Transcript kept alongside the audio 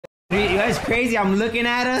You guys crazy? I'm looking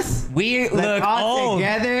at us. We look all old.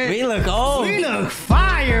 together. We look old. We look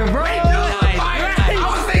fire, bro. Right. I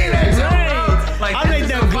was saying that, Like, I made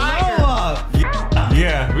the glow up.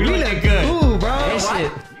 Yeah, we look good. Ooh, bro. That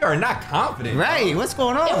shit. You are not confident. Right. What's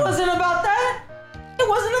going on? It wasn't about that. It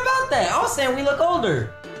wasn't about that. I was saying we look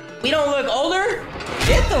older. We don't look older?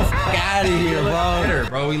 Get the fuck out of here, bro. Better,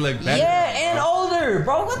 bro. We look better. Yeah, and older,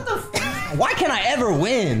 bro. What the f? Why can't I ever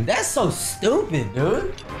win? That's so stupid,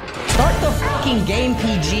 dude. Start the fucking game,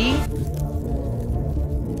 PG.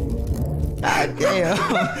 God damn.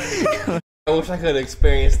 I wish I could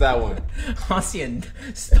experience that one. I'm seeing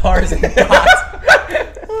stars and dots.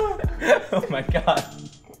 Oh my god.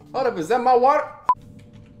 Hold up, is that my water?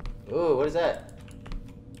 Ooh, what is that?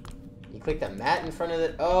 You click that mat in front of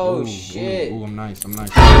it. Oh shit. Ooh, I'm nice. I'm nice.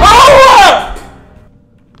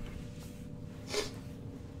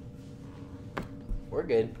 We're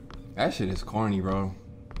good. That shit is corny, bro.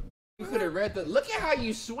 You could have read the. Look at how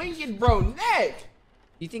you swing it, bro. Neck.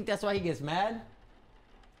 You think that's why he gets mad?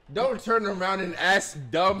 Don't turn around and ask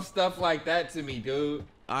dumb stuff like that to me, dude.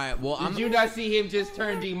 All right. Well, Did you not see him just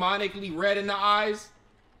turn demonically red in the eyes?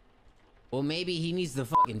 Well, maybe he needs the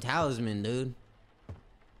fucking talisman, dude.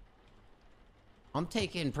 I'm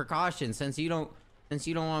taking precautions since you don't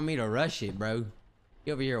want me to rush it, bro.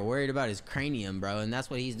 You over here worried about his cranium, bro, and that's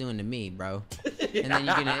what he's doing to me, bro. And then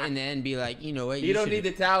you can in the end be like, you know what? You don't need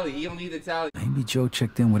the tally. You don't need the tally. Maybe Joe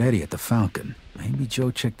checked in with Eddie at the Falcon. Maybe Joe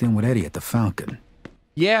checked in with Eddie at the Falcon.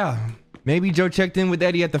 Yeah, maybe Joe checked in with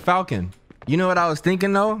Eddie at the Falcon. You know what I was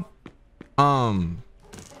thinking though?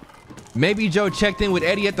 Maybe Joe checked in with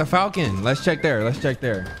Eddie at the Falcon. Let's check there. Let's check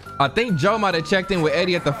there. I think Joe might have checked in with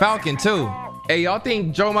Eddie at the Falcon too. Hey, y'all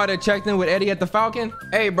think Joe might have checked in with Eddie at the Falcon?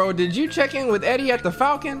 Hey, bro, did you check in with Eddie at the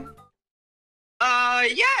Falcon?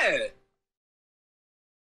 Yeah.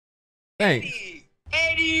 Thanks.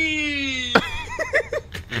 Eddie.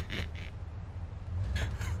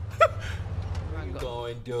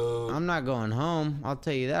 Going, dude. I'm not going home. I'll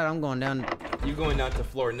tell you that. I'm going down. You going down to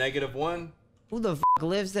floor -1? Who the fuck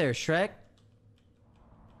lives there, Shrek?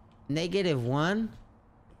 -1?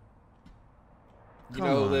 You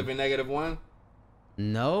know who live in -1?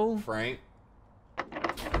 No. Frank.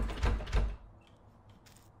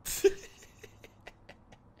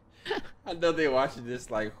 I know they watching this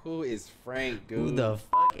like, who is Frank, dude? Who the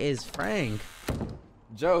fuck is Frank?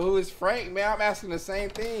 Joe, who is Frank, man? I'm asking the same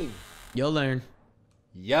thing. You'll learn.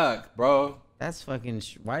 Yuck, bro. That's fucking.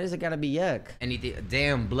 Why does it gotta be yuck? Anything?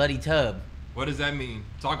 Damn bloody tub. What does that mean?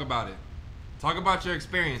 Talk about it. Talk about your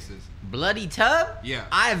experiences. Bloody tub? Yeah.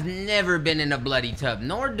 I've never been in a bloody tub,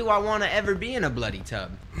 nor do I want to ever be in a bloody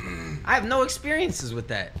tub. I have no experiences with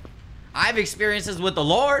that. I have experiences with the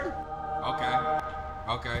Lord. Okay.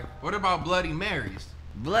 Okay. What about Bloody Marys?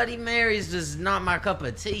 Bloody Marys is not my cup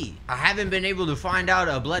of tea. I haven't been able to find out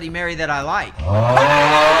a Bloody Mary that I like.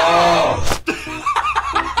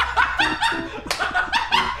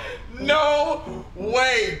 No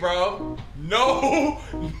way, bro. No.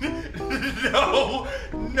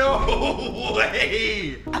 No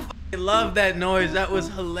way. I love that noise. That was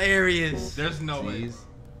hilarious. There's no way.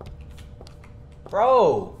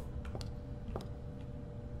 Bro,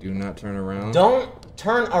 Do not turn around. don't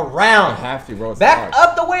turn around. I have to, bro. It's Back hard.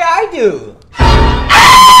 up the way I do.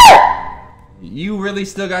 You really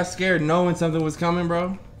still got scared knowing something was coming,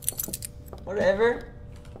 bro? Whatever.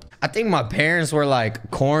 I think my parents were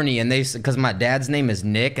like corny and because my dad's name is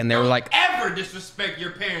Nick and they were like, ever disrespect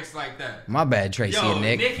your parents like that. my bad, Tracy Yo, and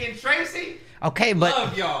Nick. Nick and Tracy, Okay, but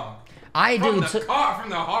love y'all. I From do the too. car,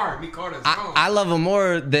 from the heart, we called us home. I love him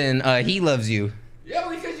more than he loves you. Yeah,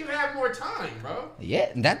 because you have more time, bro.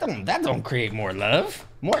 Yeah, that don't create more love.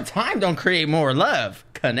 More time don't create more love.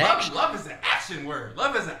 Connection. Love is an action word.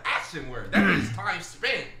 Love is an action word. That means time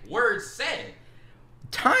spent, words said.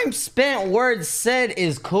 Time spent, words said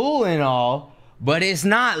is cool and all, but it's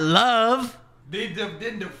not love. They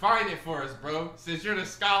didn't define it for us, bro. Since you're the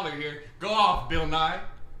scholar here, go off, Bill Nye.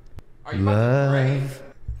 Are you about to pray?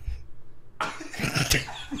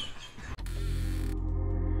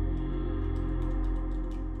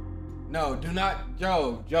 No, do not,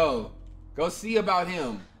 Joe, go see about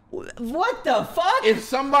him. What the fuck? If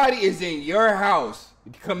somebody is in your house,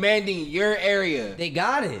 commanding your area. They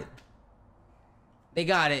got it. They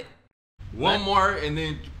got it. One more and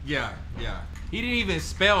then, yeah. He didn't even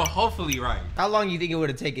spell hopefully right. How long do you think it would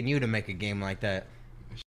have taken you to make a game like that?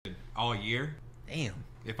 All year, Damn.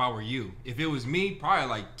 if I were you. If it was me, probably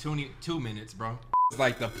like 2 minutes, bro. It's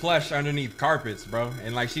like the plush underneath carpets, bro.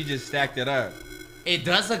 And like she just stacked it up. It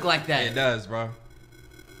does look like that. It does, bro.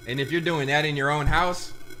 And if you're doing that in your own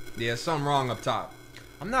house, yeah, something wrong up top.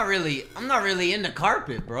 I'm not really into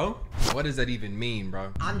carpet, bro. What does that even mean,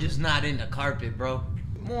 bro? I'm just not into carpet, bro.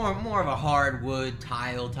 More of a hardwood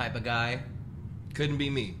tile type of guy. Couldn't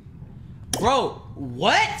be me. Bro,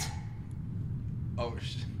 what? Oh,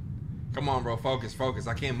 shit. Come on, bro. Focus.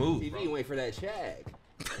 I can't move. TV wait for that check.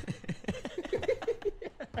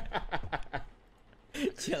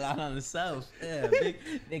 Chill out on the south. Yeah,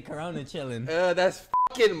 big Corona chilling. That's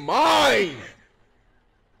fucking mine.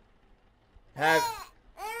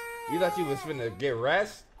 You thought you was finna get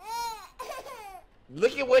rest?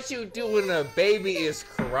 Look at what you do when a baby is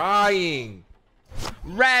crying.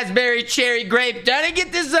 Raspberry, cherry, grape, Johnny,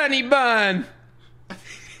 get the sunny bun.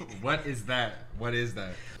 What is that? What is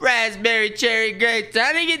that? Raspberry, cherry, grape,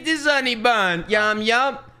 Johnny, get the sunny bun. Yum,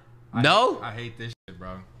 yum. No? I hate this shit,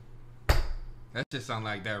 bro. That shit sound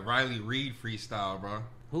like that Riley Reid freestyle, bro.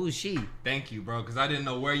 Who's she? Thank you, bro, because I didn't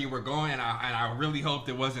know where you were going, and I really hoped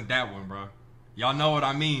it wasn't that one, bro. Y'all know what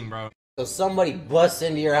I mean, bro. So somebody busts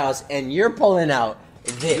into your house and you're pulling out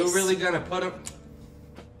this. You really gonna put him?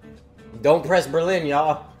 Don't press Berlin,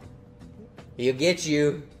 y'all. He'll get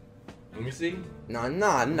you. Let me see. Nah.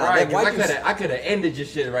 Right, 'cause I could have ended your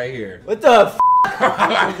shit right here. What the f?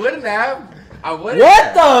 I wouldn't have. What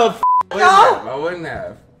the f? I wouldn't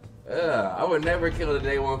have. I would never kill a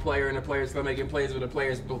day one player and the players still making plays with the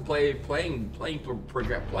players playing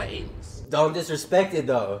planes. Don't disrespect it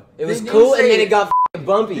though. It was Didn't you cool and say then it? it got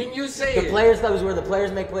bumpy. Didn't you say the it? Players Club is where the players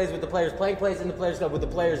make plays with the players playing plays, and the Players Club with the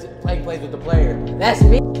players playing plays with the player. That's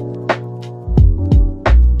me.